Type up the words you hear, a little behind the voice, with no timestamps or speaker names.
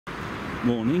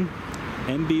Morning,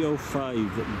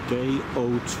 MBO5 day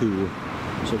 02.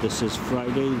 So this is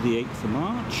Friday the 8th of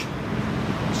March.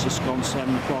 It's just gone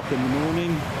 7 o'clock in the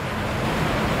morning.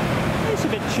 It's a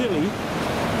bit chilly,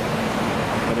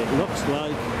 but it looks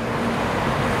like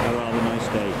a rather nice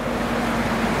day.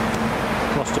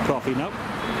 Across to coffee now.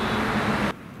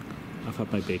 I've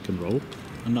had my bacon roll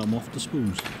and now I'm off to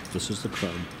spoons. This is the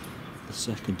Crown, the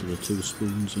second to the 2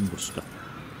 spoons in Worcester.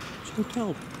 It's a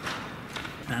hotel.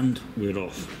 And we're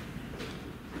off.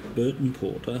 Burton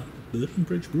Porter, Burton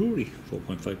Bridge Brewery,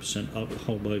 4.5%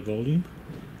 alcohol by volume.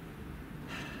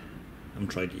 Haven't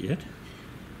tried it yet.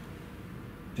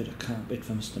 Bit of carpet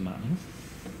for Mr. Manning.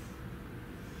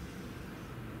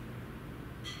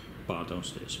 Bar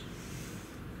downstairs.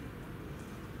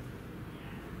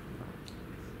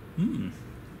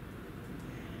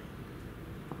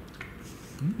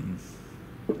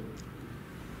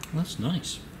 That's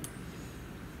nice.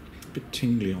 A bit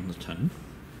tingly on the tongue,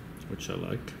 which I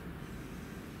like.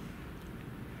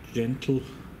 Gentle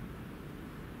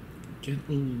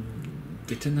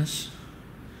bitterness.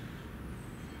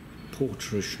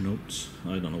 Porterish notes.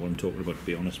 I don't know what I'm talking about, to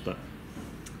be honest, but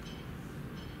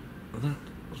that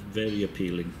was very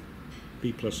appealing.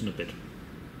 B+ and a bit.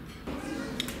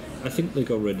 I think they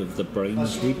got rid of the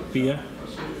Brains wheat beer.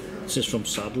 This is from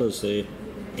Sadler's. They're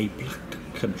a black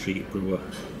country brewer,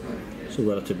 so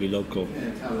relatively local.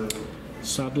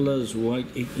 Sadler's White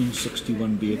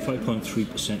 1861 beer,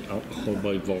 5.3% alcohol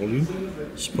by volume.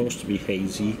 Supposed to be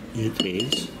hazy. It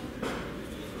is.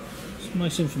 Some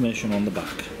nice information on the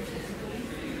back.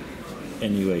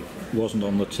 Anyway, wasn't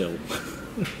on the till.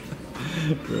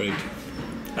 Great.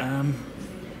 A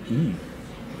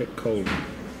bit cold.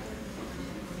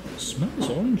 Smells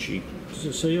orangey. Does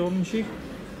it say orangey?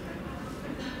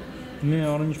 Yeah,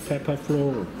 orange pepper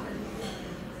floral.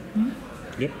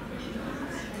 Yep.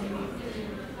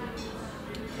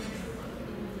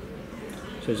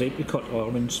 Says apricot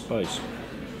orange spice.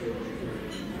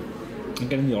 I'm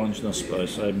getting the orange and the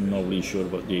spice. I'm not really sure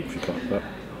about the apricot, but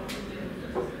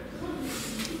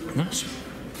that's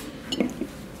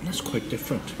quite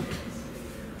different.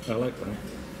 I like that.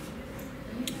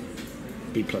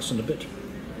 B+ and a bit.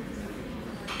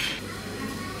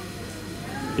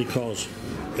 Because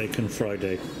Bacon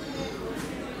Friday.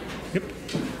 Yep.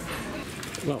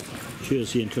 Well,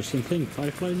 here's the interesting thing.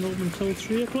 Firefly not until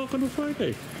 3 o'clock on a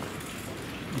Friday.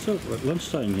 So at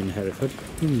lunchtime in Hereford.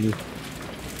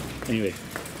 Anyway,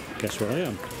 guess where I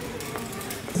am?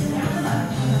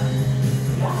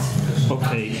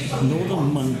 Okay,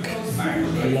 Northern Monk.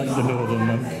 I like the Northern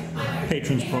Monk.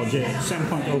 Patrons Project,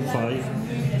 7.05.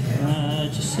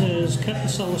 It just says, kept the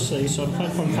sour sace on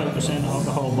 5.5%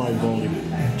 alcohol by volume,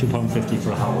 £2.50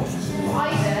 for a half.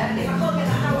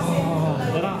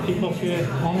 There are people here,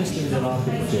 honestly there are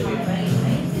people here.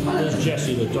 There's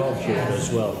Jessie the dog here as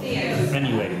well.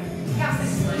 Anyway.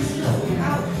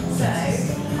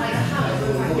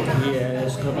 Yeah,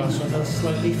 it's got a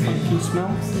slightly funky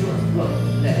smell.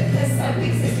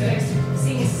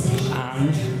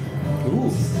 And,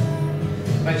 ooh,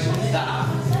 a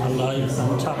live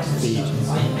untapped feed.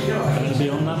 Going to be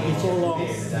on that before long,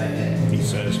 he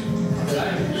says.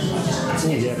 Oh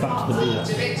yeah, back to the beer.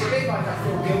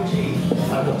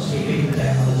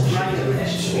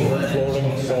 Flooring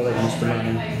solid, Mr.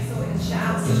 Manning.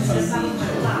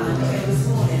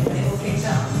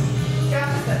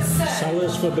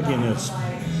 Sours for beginners,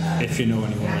 if you know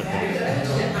anyone like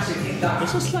that.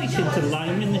 There's a slight hint of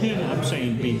lime in here. I'm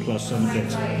saying B+ and a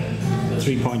bit.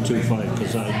 3.25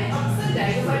 because I'm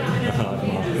a hard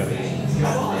marker.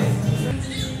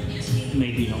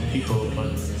 Maybe not people,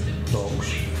 but dogs.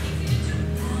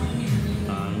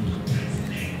 And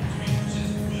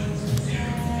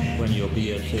when your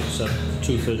beer takes up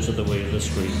 2/3 of the way of the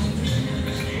screen.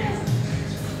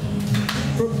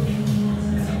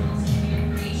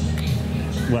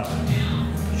 Well,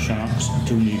 sharks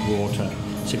do need water.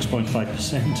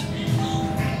 6.5%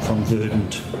 from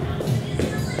Verdant.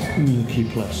 Milky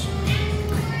Plus.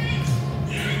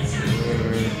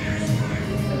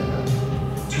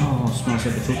 Oh, smells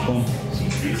like a football.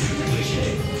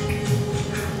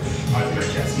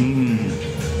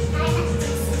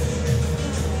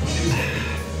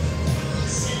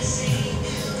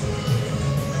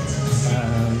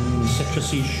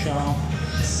 Citrusy sharp.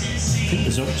 I think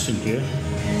there's oats in here.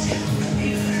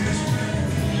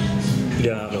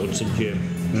 Yeah, oats in here.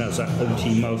 And that's that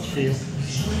oaty mouthfeel.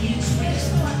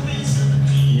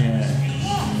 Yeah.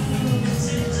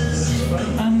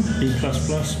 And B++.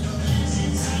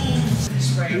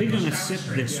 We're going to sip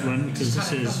this one because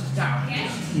this is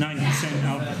 9%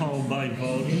 alcohol by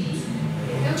volume.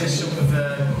 just sort of.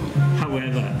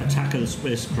 However, Attack of the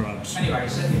Space Crabs. Anyway,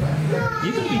 so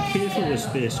You've got to be careful with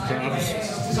space crabs.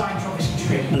 it's designed to obviously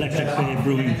treat Electric Bay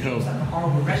Brewing Co.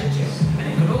 horrible residue,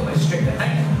 and it could almost strip the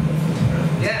paint.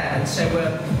 Yeah, and so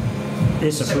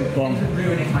It's a fruit bomb.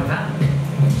 ruining my van.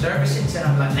 So ever since then,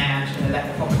 I'm like, nah, I'm just going to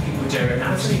let the proper people do it. And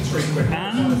absolutely.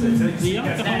 And the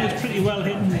alcohol is pretty well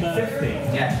hidden, but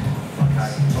Yeah.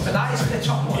 But that is the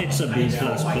top one. it's a B++.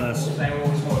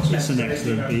 It's an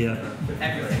excellent beer.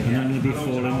 And I'm going to be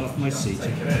falling off my seat. It's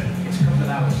a couple of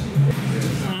hours.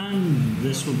 And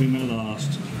this will be my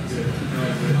last.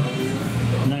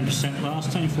 9%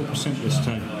 last time, 4% this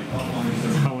time.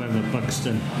 However,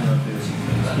 Buxton.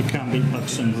 You can't beat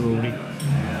Buxton Brewery.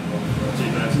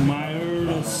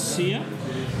 Myrcia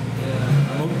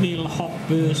Oatmeal Hop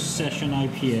Burst Session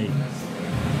IPA.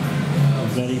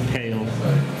 Very pale.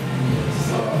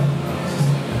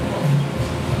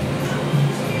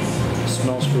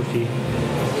 Smells fruity.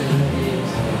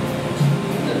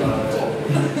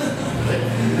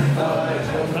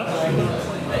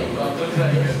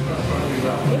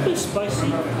 A bit spicy.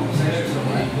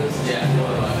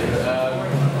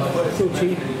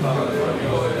 Fruity.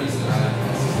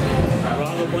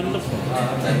 Rather wonderful.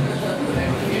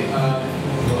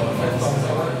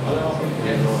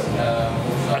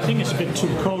 I think it's a bit too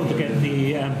cold to get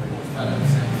the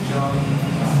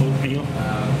oatmeal.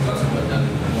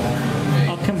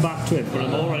 I'll come back to it, but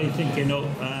I'm already thinking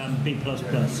B++.